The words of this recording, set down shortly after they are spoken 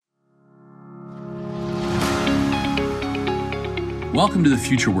Welcome to the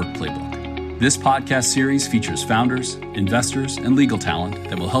Future Work Playbook. This podcast series features founders, investors, and legal talent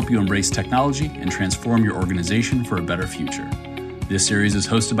that will help you embrace technology and transform your organization for a better future. This series is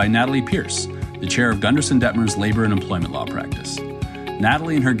hosted by Natalie Pierce, the chair of Gunderson Detmer's Labor and Employment Law Practice.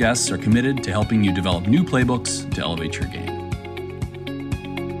 Natalie and her guests are committed to helping you develop new playbooks to elevate your game.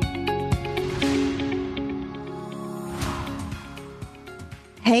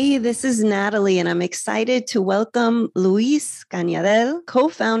 Hey, this is Natalie, and I'm excited to welcome Luis Cañadel,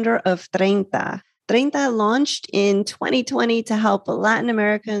 co-founder of Treinta. Treinta launched in 2020 to help Latin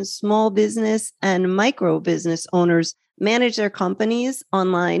American small business and micro business owners manage their companies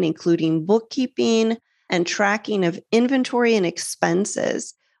online, including bookkeeping and tracking of inventory and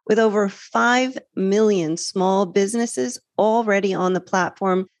expenses. With over 5 million small businesses already on the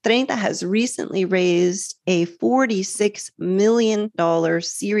platform, Treinta has recently raised a $46 million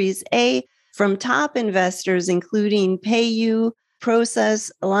Series A from top investors, including PayU,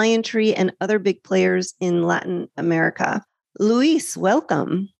 Process, Lion-Tree, and other big players in Latin America. Luis,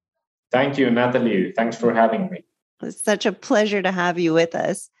 welcome. Thank you, Natalie. Thanks for having me. It's such a pleasure to have you with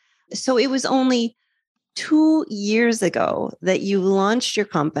us. So it was only 2 years ago that you launched your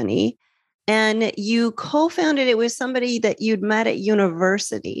company and you co-founded it with somebody that you'd met at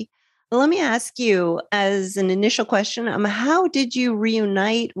university. Let me ask you as an initial question, how did you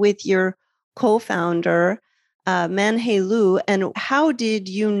reunite with your co-founder, Man-Hee Liu, and how did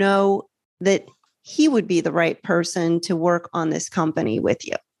you know that he would be the right person to work on this company with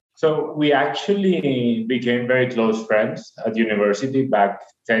you? So we actually became very close friends at university back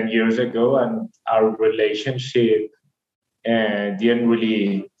 10 years ago, and our relationship didn't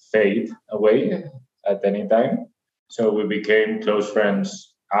really fade away at any time. So we became close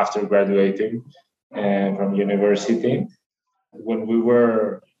friends after graduating from university. When we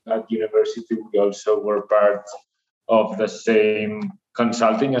were at university, we also were part of the same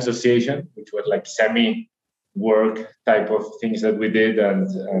consulting association, which was like semi-work type of things that we did, and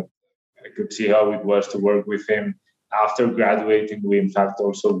I could see how it was to work with him. After graduating, we in fact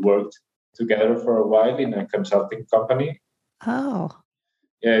also worked together for a while in a consulting company. Oh.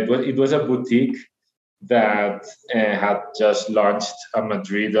 Yeah, it was a boutique that had just launched a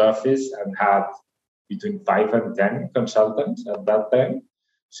Madrid office and had between 5 and 10 consultants at that time.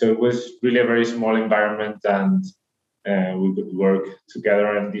 So it was really a very small environment, and we could work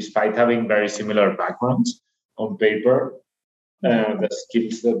together. And despite having very similar backgrounds on paper, the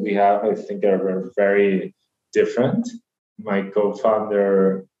skills that we have, I think, are very different. My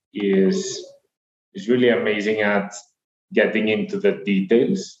co-founder is really amazing at getting into the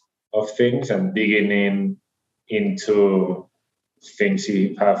details of things and digging into things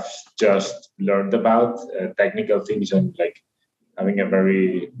he has just learned about, technical things, and like having a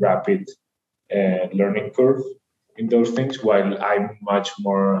very rapid learning curve in those things, while I'm much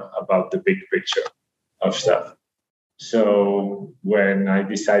more about the big picture of stuff. So when I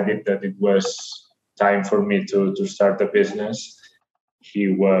decided that it was time for me to start a business, he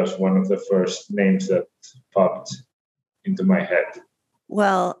was one of the first names that popped into my head.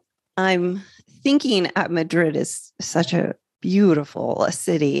 Well, I'm thinking Madrid is such a beautiful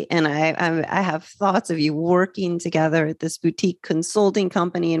city, and I have thoughts of you working together at this boutique consulting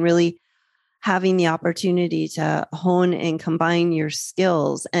company and really having the opportunity to hone and combine your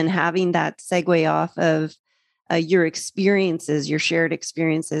skills and having that segue off of your experiences, your shared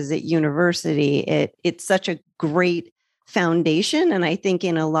experiences at university. It's such a great foundation, and I think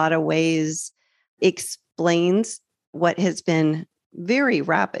in a lot of ways explains what has been very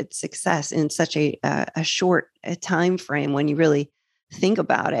rapid success in such a short time frame when you really think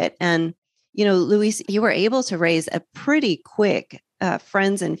about it. And, you know, Luis, you were able to raise a pretty quick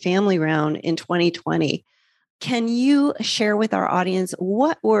friends and family round in 2020. Can you share with our audience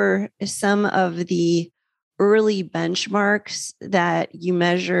what were some of the early benchmarks that you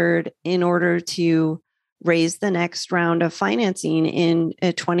measured in order to raise the next round of financing in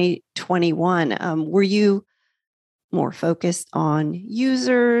 2021? Were you more focused on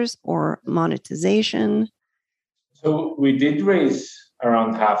users or monetization? So we did raise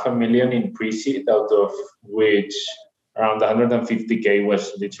around $500,000 in pre-seed, out of which around $150K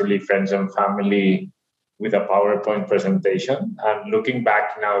was literally friends and family with a PowerPoint presentation. And looking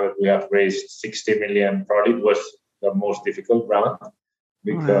back now that we have raised $60 million, probably it was the most difficult round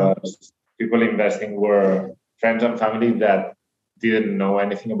because people investing were friends and family that didn't know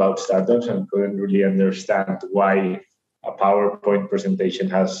anything about startups and couldn't really understand why a PowerPoint presentation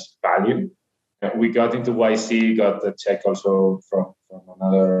has value. And we got into YC, got the check also from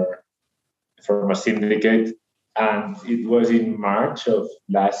a syndicate. And it was in March of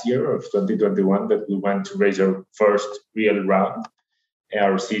last year, of 2021, that we went to raise our first real round.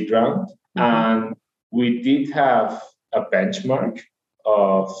 our seed round. And we did have a benchmark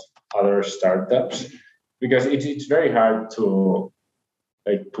of other startups because it's very hard to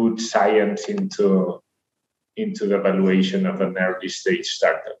put science into the valuation of an early stage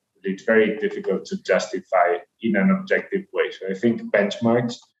startup. It's very difficult to justify in an objective way. So I think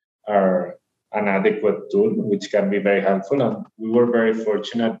benchmarks are an adequate tool, which can be very helpful. And we were very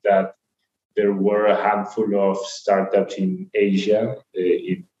fortunate that there were a handful of startups in Asia,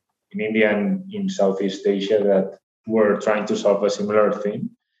 in India and in Southeast Asia that were trying to solve a similar thing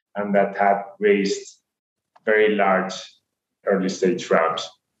and that had raised very large early stage rounds.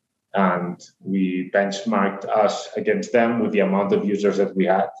 And we benchmarked us against them with the amount of users that we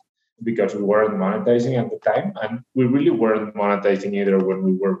had because we weren't monetizing at the time. And we really weren't monetizing either when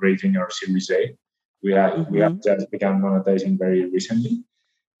we were raising our Series A. We have just begun monetizing very recently.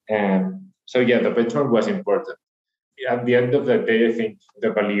 So yeah, the benchmark was important. At the end of the day, I think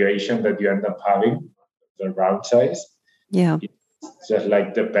the valuation that you end up having, the round size, it just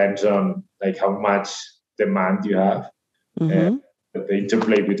depends on how much demand you have. The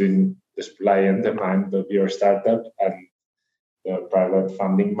interplay between the supply and demand of your startup and the private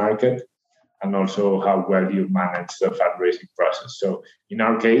funding market, and also how well you manage the fundraising process. So in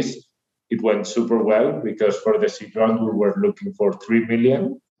our case, it went super well because for the seed round, we were looking for 3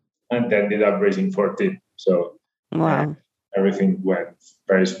 million and ended up raising 14. So everything went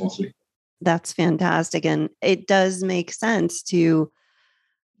very smoothly. That's fantastic. And it does make sense to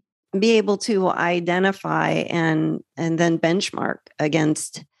be able to identify and then benchmark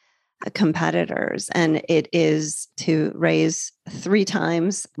against competitors. And it is to raise 3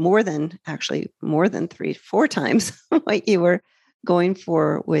 times more than 4 times what you were going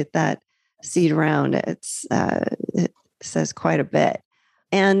for with that seed round. It says quite a bit.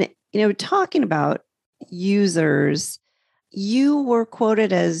 And, talking about users, you were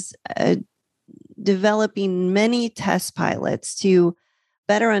quoted as developing many test pilots to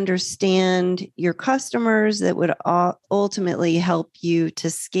better understand your customers that would ultimately help you to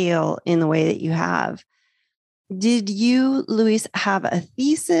scale in the way that you have. Did you, Luis, have a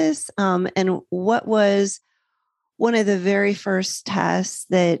thesis? And what was one of the very first tests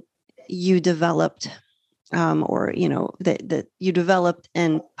that you developed that you developed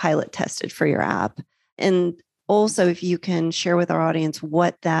and pilot tested for your app? And also, if you can share with our audience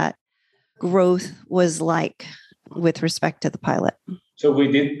what that growth was like with respect to the pilot. So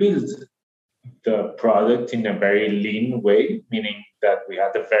we did build the product in a very lean way, meaning that we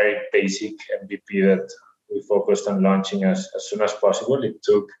had a very basic MVP that we focused on launching as soon as possible. It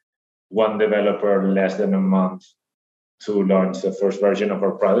took one developer less than a month to launch the first version of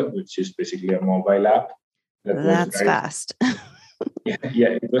our product, which is basically a mobile app. That's fast. Yeah,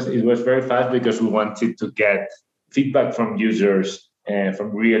 it was very fast because we wanted to get feedback from users and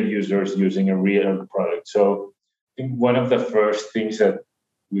from real users using a real product. So I think one of the first things that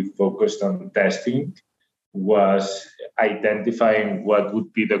we focused on testing was identifying what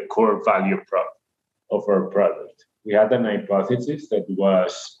would be the core value prop of our product. We had an hypothesis that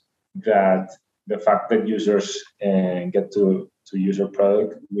was that the fact that users get to use our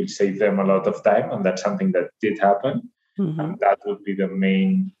product will save them a lot of time, and that's something that did happen. And that would be the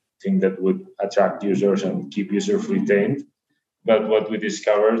main thing that would attract users and keep users retained. But what we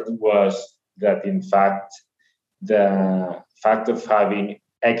discovered was that, in fact, the fact of having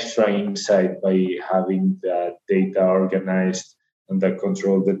extra insight by having the data organized and the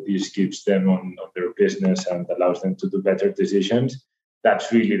control that this gives them on their business and allows them to do better decisions,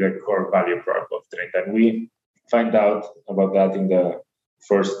 that's really the core value prop of Treinta. And we find out about that in the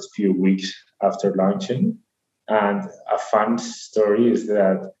first few weeks after launching. And a fun story is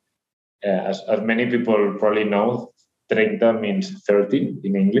that, as many people probably know, Treinta means 30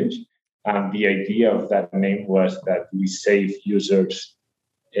 in English. And the idea of that name was that we save users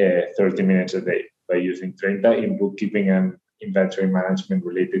 30 minutes a day by using Treinta in bookkeeping and inventory management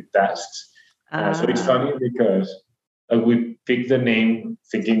related tasks. So it's funny because we picked the name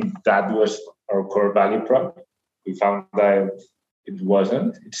thinking that was our core value prop. We found that it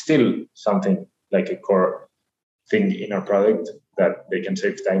wasn't. It's still something like a core thing in our product that they can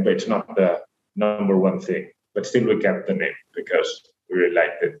save time, but it's not the number one thing. But still, we kept the name because we really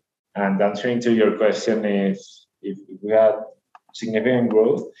liked it. And answering to your question is, if we had significant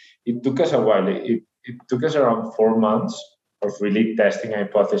growth, it took us a while. It took us around 4 months of really testing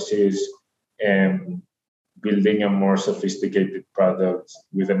hypotheses and building a more sophisticated product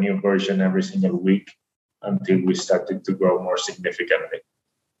with a new version every single week until we started to grow more significantly.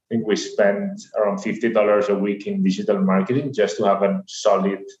 I think we spent around $50 a week in digital marketing just to have a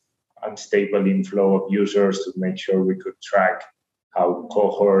solid and stable inflow of users to make sure we could track how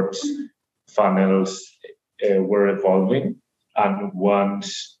cohorts, funnels were evolving. And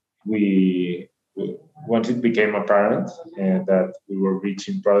once it became apparent that we were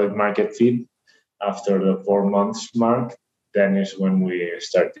reaching product market fit after the 4 months mark, then is when we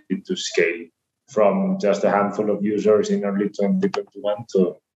started to scale from just a handful of users in early 2021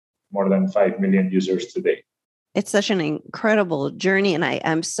 to more than 5 million users today. It's such an incredible journey. And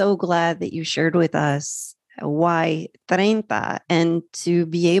I'm so glad that you shared with us why Treinta, and to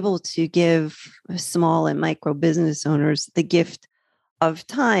be able to give small and micro business owners the gift of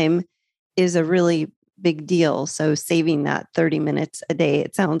time is a really big deal. So saving that 30 minutes a day,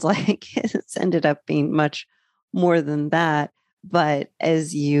 it sounds like it's ended up being much more than that. But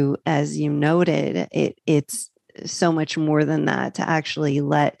as you noted, it's so much more than that to actually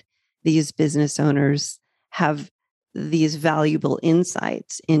let these business owners have these valuable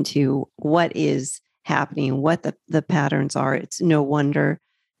insights into what is happening, what the patterns are. It's no wonder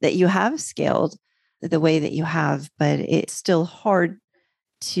that you have scaled the way that you have, but it's still hard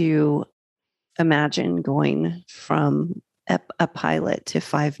to imagine going from a pilot to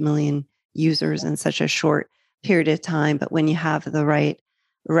 5 million users in such a short period of time. But when you have the right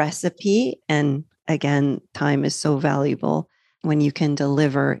recipe, and again, time is so valuable, when you can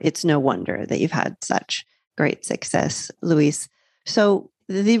deliver, it's no wonder that you've had such great success, Luis. So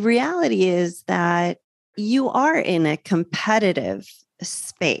the reality is that you are in a competitive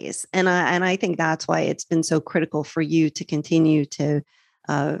space. And I think that's why it's been so critical for you to continue to,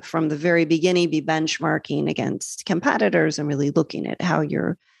 from the very beginning, be benchmarking against competitors and really looking at how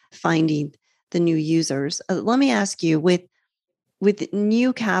you're finding the new users. Let me ask you, with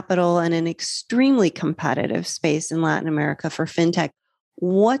new capital and an extremely competitive space in Latin America for fintech,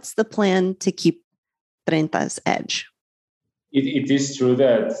 what's the plan to keep Treinta's edge? It is true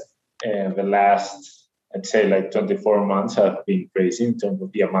that the last, I'd say, like 24 months have been crazy in terms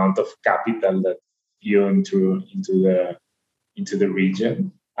of the amount of capital that flew into the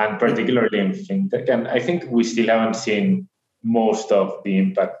region, and particularly in fintech. And I think we still haven't seen most of the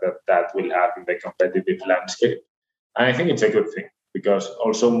impact that will have in the competitive landscape. And I think it's a good thing, because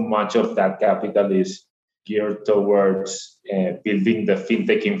also much of that capital is geared towards building the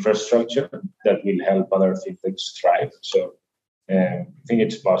fintech infrastructure that will help other fintechs thrive. So I think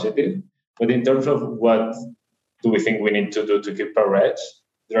it's positive. But in terms of what do we think we need to do to keep our edge,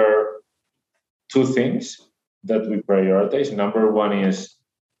 there are two things that we prioritize. Number one is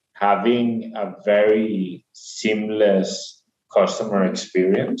having a very seamless customer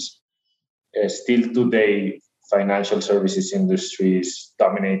experience. Still today, financial services industry is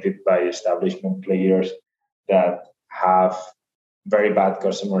dominated by establishment players that have very bad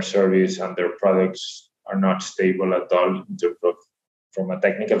customer service, and their products are not stable at all in terms of, from a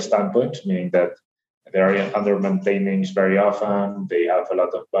technical standpoint, meaning that they are under maintenance very often, they have a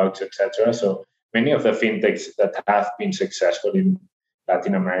lot of bugs, etc. So many of the fintechs that have been successful in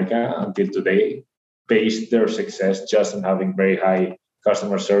Latin America until today based their success just on having very high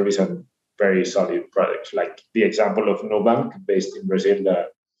customer service and very solid products. Like the example of Nubank, based in Brazil, the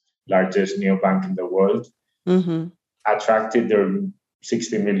largest neobank in the world, attracted their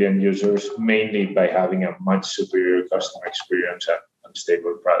 60 million users mainly by having a much superior customer experience and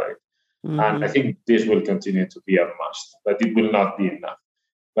stable product. And I think this will continue to be a must, but it will not be enough.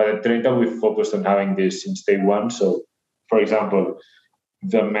 But at Treinta, we've focused on having this since day one. So, for example,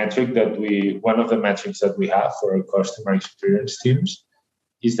 one of the metrics that we have for our customer experience teams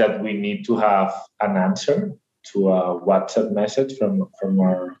is that we need to have an answer to a WhatsApp message from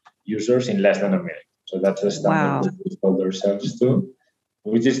our users in less than a minute. So that's a standard that we hold ourselves to,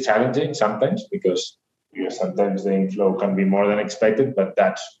 which is challenging sometimes, because sometimes the inflow can be more than expected, but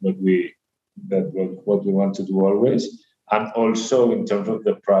that's what we want to do always. And also in terms of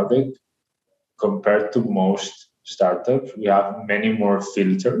the product, compared to most startups, we have many more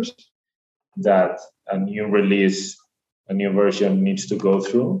filters that a new release, a new version needs to go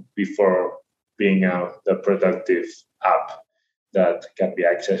through before being the productive app that can be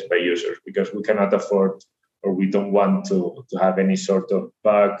accessed by users, because we cannot afford, or we don't want to have any sort of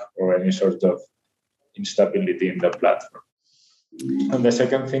bug or any sort of instability in the platform. And the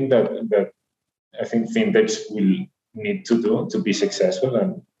second thing that I think fintechs will need to do to be successful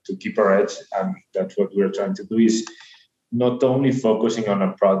and to keep our edge, and that's what we're trying to do, is not only focusing on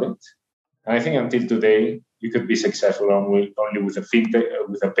a product. And I think until today, you could be successful only with a fintech,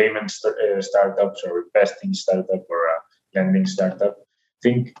 with a payment startups or investing startup or a lending startup. I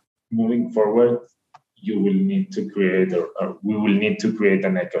think moving forward, you will need to create, or we will need to create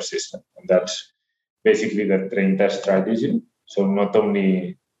an ecosystem. And that's basically the Treinta strategy. So not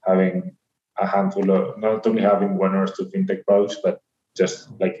only having a handful of, not only having one or two fintech products, but just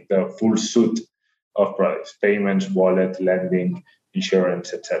like the full suite of products, payments, wallet, lending,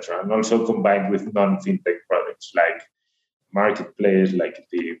 insurance, etc. And also combined with non-fintech products like marketplace, like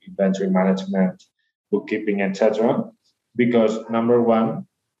the inventory management, bookkeeping, etc. Because number one,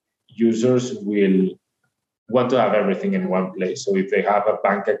 users will want to have everything in one place. So if they have a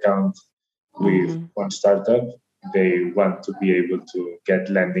bank account with one startup, they want to be able to get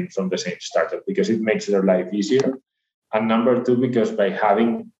lending from the same startup because it makes their life easier. And number two, because by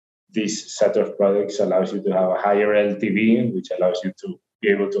having this set of products allows you to have a higher LTV, which allows you to be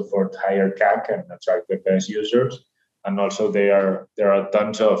able to afford higher CAC and attract the best users. And also there are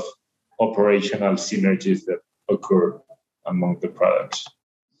tons of operational synergies that occur among the products.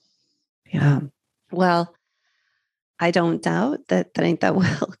 Yeah. Well, I don't doubt that Treinta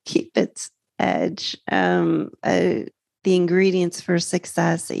will keep its edge. The ingredients for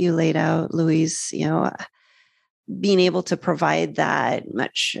success that you laid out, Luis, being able to provide that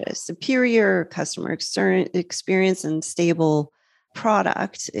much superior customer experience and stable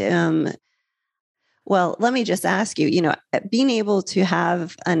product. Well, let me just ask you, being able to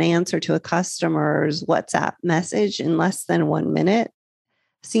have an answer to a customer's WhatsApp message in less than 1 minute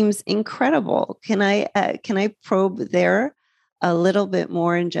seems incredible. Can I probe there a little bit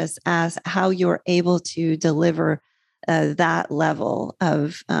more and just ask how you're able to deliver that level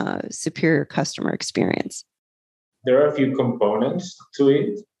of superior customer experience? There are a few components to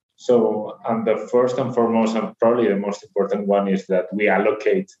it. So, and the first and foremost, and probably the most important one, is that we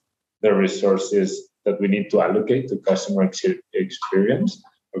allocate the resources that we need to allocate to customer experience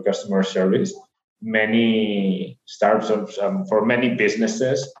or customer service. Many startups, for many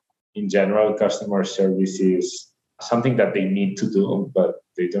businesses in general, customer service is something that they need to do, but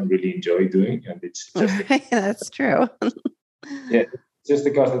they don't really enjoy doing. And it's just that's true. Yeah, just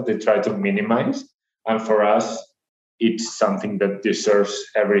because that they try to minimize. And for us, it's something that deserves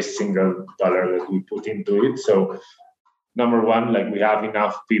every single dollar that we put into it. So number one, like we have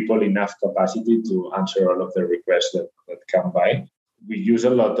enough people, enough capacity to answer all of the requests that come by. We use a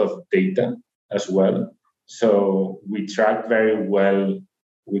lot of data as well. So we track very well.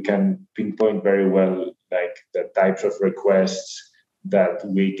 We can pinpoint very well like the types of requests that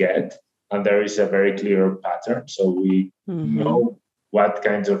we get. And there is a very clear pattern. So we know what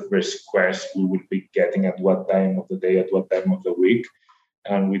kinds of requests we will be getting at what time of the day, at what time of the week.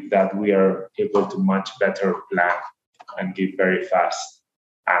 And with that, we are able to much better plan and give very fast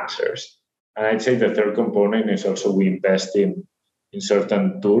answers. And I'd say the third component is also we invest in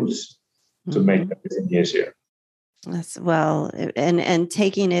certain tools to make everything easier. That's well, and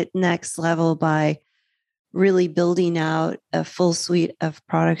taking it next level by really building out a full suite of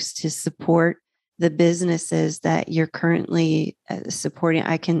products to support the businesses that you're currently supporting.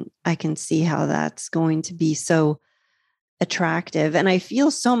 I can see how that's going to be so attractive. And I feel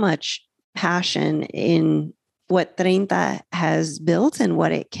so much passion in what Treinta has built and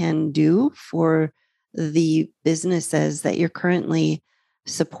what it can do for the businesses that you're currently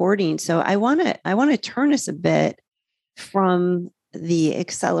supporting. So I want to turn us a bit from the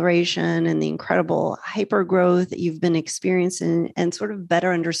acceleration and the incredible hyper growth that you've been experiencing and sort of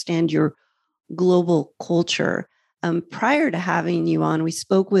better understand your global culture. Prior to having you on, we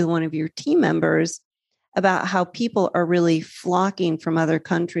spoke with one of your team members about how people are really flocking from other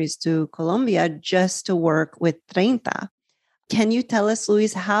countries to Colombia just to work with Treinta. Can you tell us,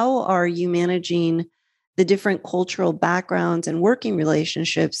 Luis, how are you managing the different cultural backgrounds and working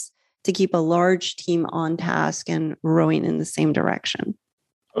relationships to keep a large team on task and rowing in the same direction?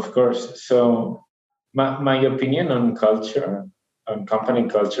 Of course. So my opinion on culture, on company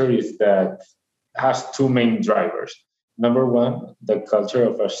culture, is that it has two main drivers. Number one, the culture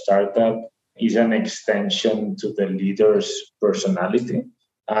of a startup is an extension to the leader's personality,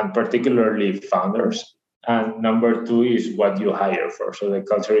 and particularly founders. And number two is what you hire for. So the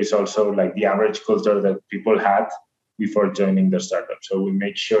culture is also like the average culture that people had before joining the startup. So we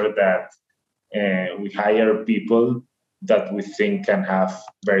make sure that we hire people that we think can have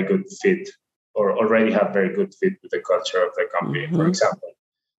very good fit or already have very good fit with the culture of the company. For example,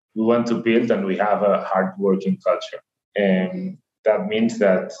 we want to build and we have a hardworking culture. And that means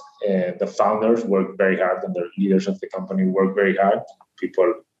that the founders work very hard and the leaders of the company work very hard.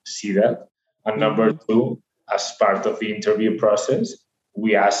 People see that. And number two, as part of the interview process,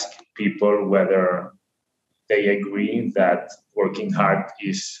 we ask people whether they agree that working hard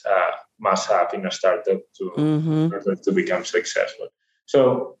is a must-have in a startup to become successful.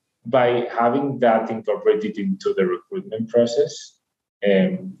 So by having that incorporated into the recruitment process,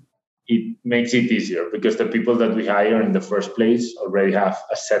 it it makes it easier because the people that we hire in the first place already have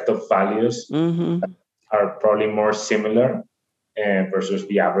a set of values that are probably more similar versus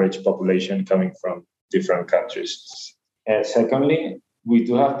the average population coming from different countries. Secondly, we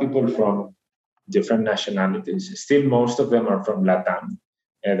do have people from different nationalities. Still, most of them are from Latam.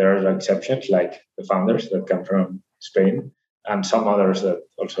 There are exceptions, like the founders that come from Spain, and some others that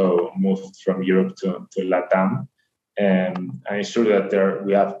also moved from Europe to Latam. And it's true that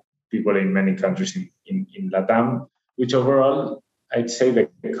we have people in many countries in Latam, which overall, I'd say the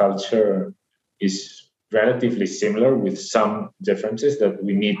culture is relatively similar with some differences that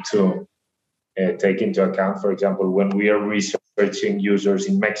we need to take into account. For example, when we are researching users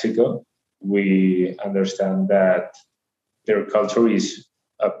in Mexico, we understand that their culture is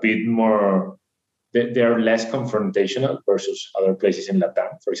a bit more, they're less confrontational versus other places in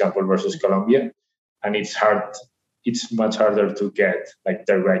Latam, for example, versus Colombia. And it's much harder to get like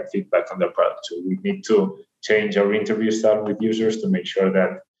direct feedback on the product. So we need to change our interview style with users to make sure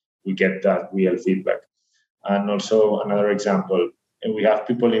that we get that real feedback. And also another example, and we have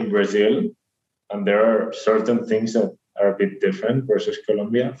people in Brazil, and there are certain things that are a bit different versus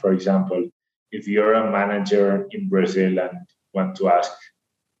Colombia. For example, if you're a manager in Brazil and want to ask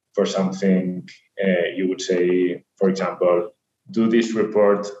for something, you would say, for example, do this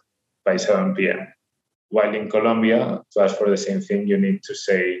report by 7 p.m. While in Colombia, to ask for the same thing, you need to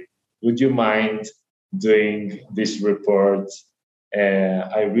say, would you mind doing this report?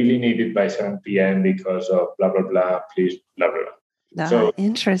 I really need it by 7 p.m. because of blah, blah, blah, please, blah, blah, blah. So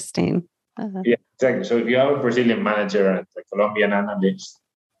interesting. Yeah, exactly. So if you have a Brazilian manager and a Colombian analyst,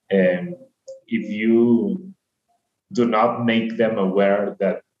 if you do not make them aware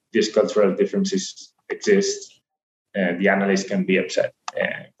that these cultural differences exist, the analyst can be upset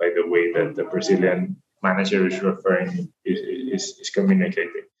by the way that the Brazilian manager is referring, is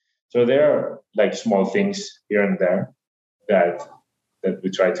communicating. So there are like small things here and there that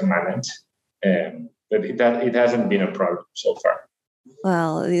we try to manage, but it hasn't been a problem so far.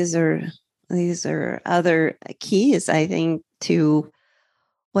 Well, these are other keys, I think, to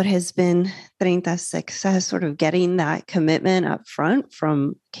what has been Treinta's success, sort of getting that commitment up front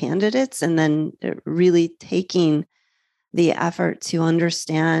from candidates and then really taking the effort to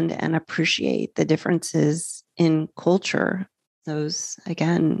understand and appreciate the differences in culture. Those,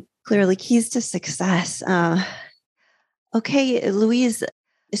 again, clearly keys to success. Okay, Luis,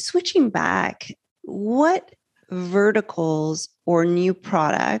 switching back, what verticals or new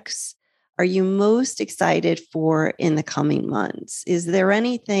products are you most excited for in the coming months? Is there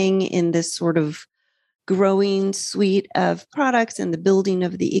anything in this sort of growing suite of products and the building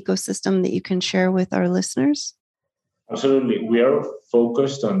of the ecosystem that you can share with our listeners? Absolutely. We are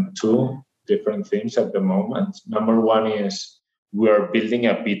focused on two different things at the moment. Number one is we are building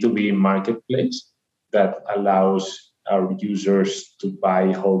a B2B marketplace that allows our users to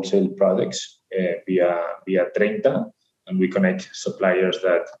buy wholesale products via Treinta, and we connect suppliers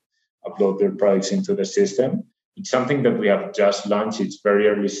that upload their products into the system. It's something that we have just launched. It's very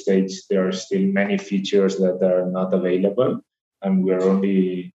early stage. There are still many features that are not available, and we're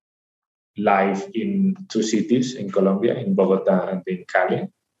only live in 2 cities in Colombia, in Bogota and in Cali.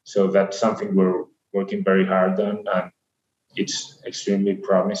 So that's something we're working very hard on, and it's extremely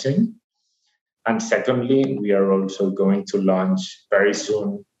promising. And secondly, we are also going to launch very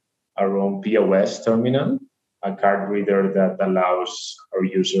soon our own POS terminal, a card reader that allows our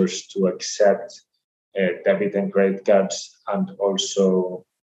users to accept debit and credit cards, and also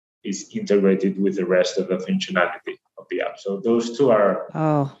is integrated with the rest of the functionality of the app. So those two are...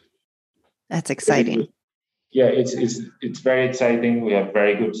 Oh, that's exciting. Yeah, it's very exciting. We have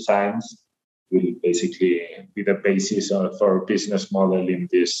very good signs. Will basically be the basis of our business model in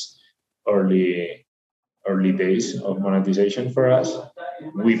this early days of monetization for us,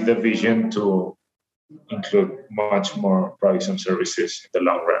 with the vision to include much more products and services in the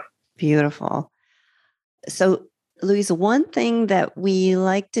long run. Beautiful. So, Luis, one thing that we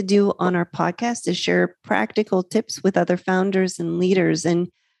like to do on our podcast is share practical tips with other founders and leaders. And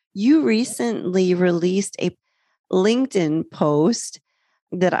you recently released a LinkedIn post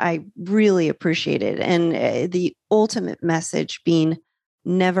that I really appreciated. And the ultimate message being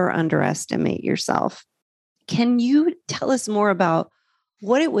never underestimate yourself. Can you tell us more about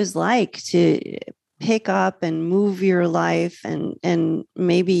what it was like to pick up and move your life, and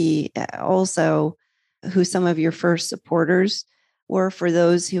maybe also who some of your first supporters were, for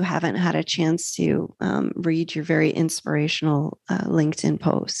those who haven't had a chance to read your very inspirational LinkedIn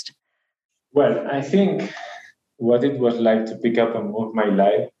post? Well, I think what it was like to pick up and move my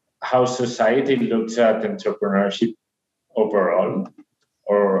life, how society looks at entrepreneurship overall,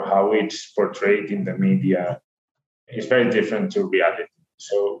 or how it's portrayed in the media is very different to reality.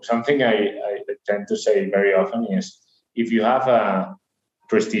 So something I tend to say very often is, if you have a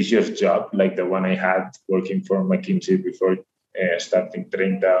prestigious job like the one I had working for McKinsey before starting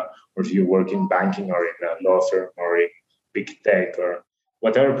Treinta, or if you work in banking or in a law firm or in big tech or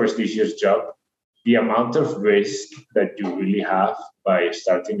whatever prestigious job, the amount of risk that you really have by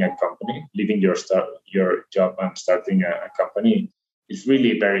starting a company, leaving your job and starting a company, is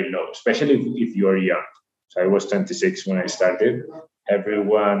really very low, especially if you're young. So I was 26 when I started.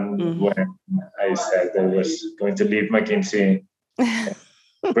 Everyone, when I said I was going to leave McKinsey,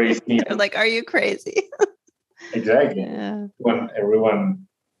 praised me. They're like, "Are you crazy?" Exactly. Yeah. When everyone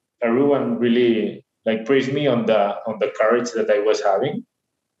really like praised me on the courage that I was having.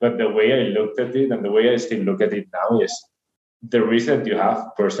 But the way I looked at it, and the way I still look at it now, is the risk that you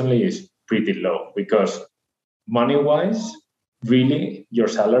have personally is pretty low, because money-wise, really, your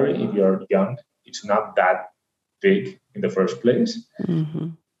salary, if you're young, it's not that big in the first place. Mm-hmm.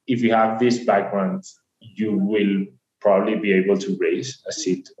 If you have this background, you will probably be able to raise a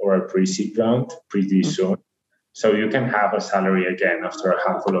seed or a pre-seed round pretty soon. So you can have a salary again after a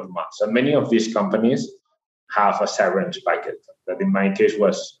handful of months. And many of these companies have a severance packet that in my case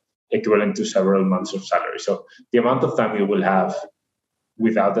was equivalent to several months of salary. So the amount of time you will have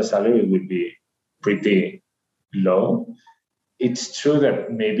without a salary will be pretty low. It's true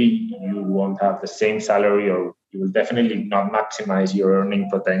that maybe you won't have the same salary, or you will definitely not maximize your earning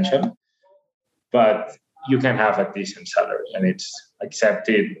potential, but you can have a decent salary, and it's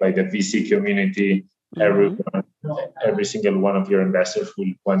accepted by the VC community. Every single one of your investors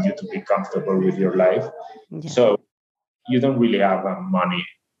will want you to be comfortable with your life. Yeah. So you don't really have a money.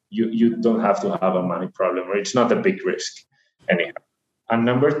 You don't have to have a money problem, or it's not a big risk anyhow. And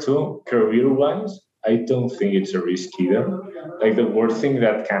number two, career-wise, I don't think it's a risk either. Like, the worst thing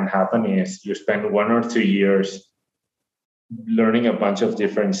that can happen is you spend 1 or 2 years learning a bunch of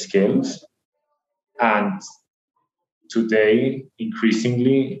different skills. And today,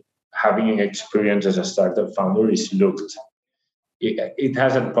 increasingly, having an experience as a startup founder is looked. It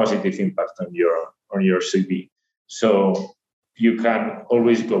has a positive impact on your CV. So you can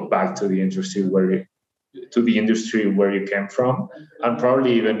always go back to the industry where you came from, and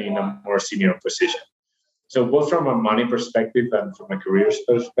probably even in a more senior position. So both from a money perspective and from a career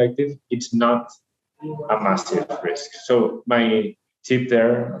perspective, it's not a massive risk. So my tip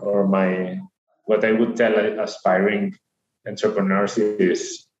there, or what I would tell aspiring entrepreneurs,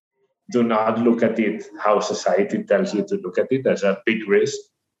 is do not look at it how society tells you to look at it, as a big risk,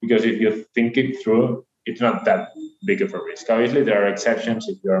 because if you think it through, it's not that big of a risk. Obviously, there are exceptions.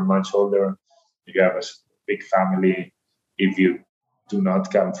 If you are much older, if you have a big family, if you do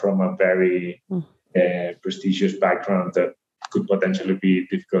not come from a very prestigious background, that could potentially be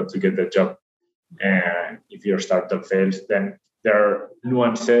difficult to get a job. And if your startup fails, then there are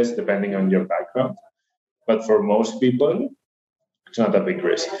nuances depending on your background. But for most people, it's not a big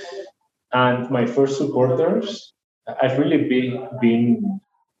risk. And my first supporters, I've really been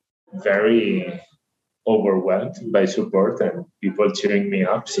very overwhelmed by support and people cheering me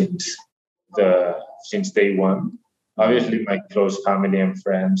up since day one. Obviously, my close family and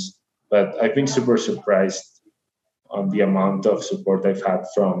friends, but I've been super surprised on the amount of support I've had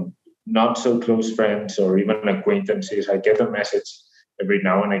from not so close friends or even acquaintances. I get a message every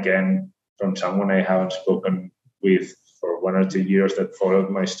now and again from someone I haven't spoken with for 1 or 2 years that followed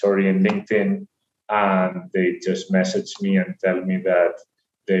my story in LinkedIn, and they just message me and tell me that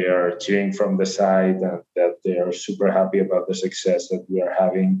they are cheering from the side and that they are super happy about the success that we are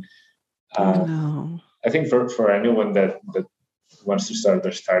having. I think for anyone that wants to start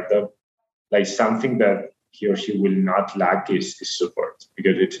their startup, like, something that he or she will not lack is support,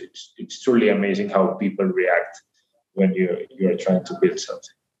 because it's truly amazing how people react when you are trying to build something.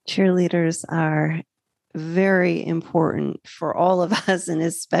 Cheerleaders are very important for all of us, and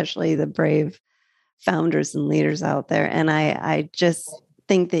especially the brave founders and leaders out there. And I just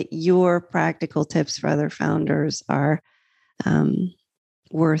think that your practical tips for other founders are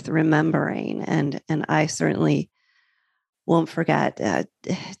worth remembering. And I certainly won't forget,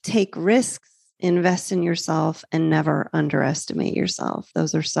 take risks, invest in yourself, and never underestimate yourself.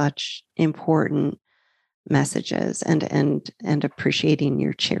 Those are such important messages, and appreciating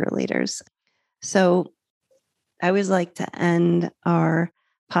your cheerleaders. So I always like to end our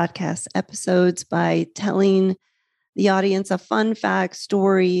podcast episodes by telling the audience a fun fact,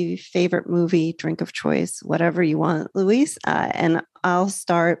 story, favorite movie, drink of choice, whatever you want, Luis. And I'll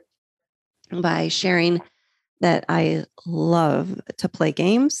start by sharing that I love to play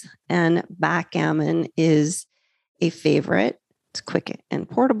games, and backgammon is a favorite. It's quick and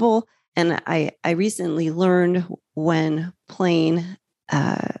portable. And I recently learned when playing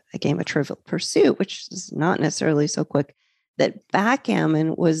a game of Trivial Pursuit, which is not necessarily so quick, that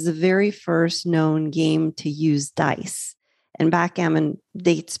backgammon was the very first known game to use dice. And backgammon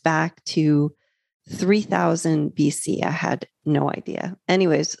dates back to 3000 BC. I had no idea.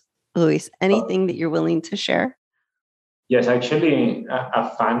 Anyways, Luis, anything that you're willing to share? Yes, actually,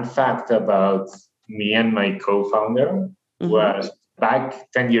 a fun fact about me and my co-founder was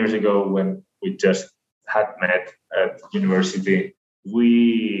back 10 years ago when we just had met at university.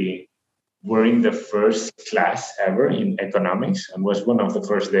 We were in the first class ever in economics and was one of the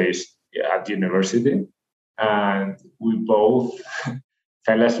first days at university. And we both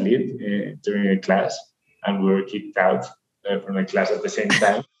fell asleep during a class and we were kicked out from the class at the same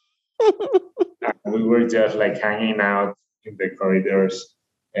time. And we were just like hanging out in the corridors,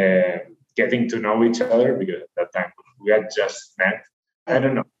 getting to know each other because at that time we had just met. I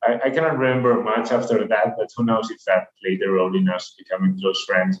don't know. I cannot remember much after that, but who knows if that played a role in us becoming close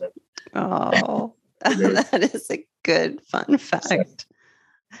friends. Oh, that is a good fun fact.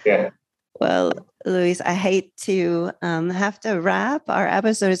 Yeah. Well, Luis, I hate to have to wrap our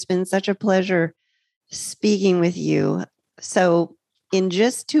episode. It's been such a pleasure speaking with you. So in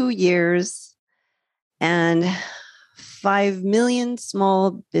just 2 years and 5 million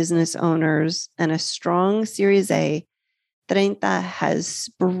small business owners and a strong Series A, Treinta has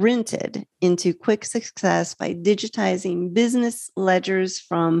sprinted into quick success by digitizing business ledgers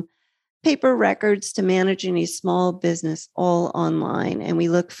from paper records to managing a small business all online. And we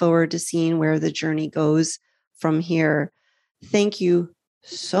look forward to seeing where the journey goes from here. Thank you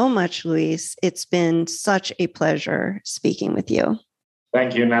so much, Luis. It's been such a pleasure speaking with you.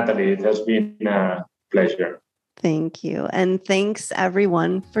 Thank you, Natalie. It has been a pleasure. Thank you. And thanks,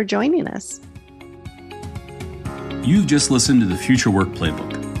 everyone, for joining us. You've just listened to the Future Work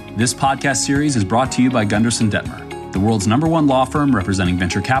Playbook. This podcast series is brought to you by Gunderson Detmer, the world's #1 law firm representing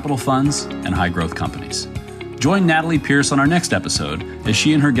venture capital funds and high-growth companies. Join Natalie Pierce on our next episode as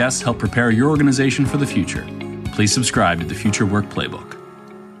she and her guests help prepare your organization for the future. Please subscribe to the Future Work Playbook.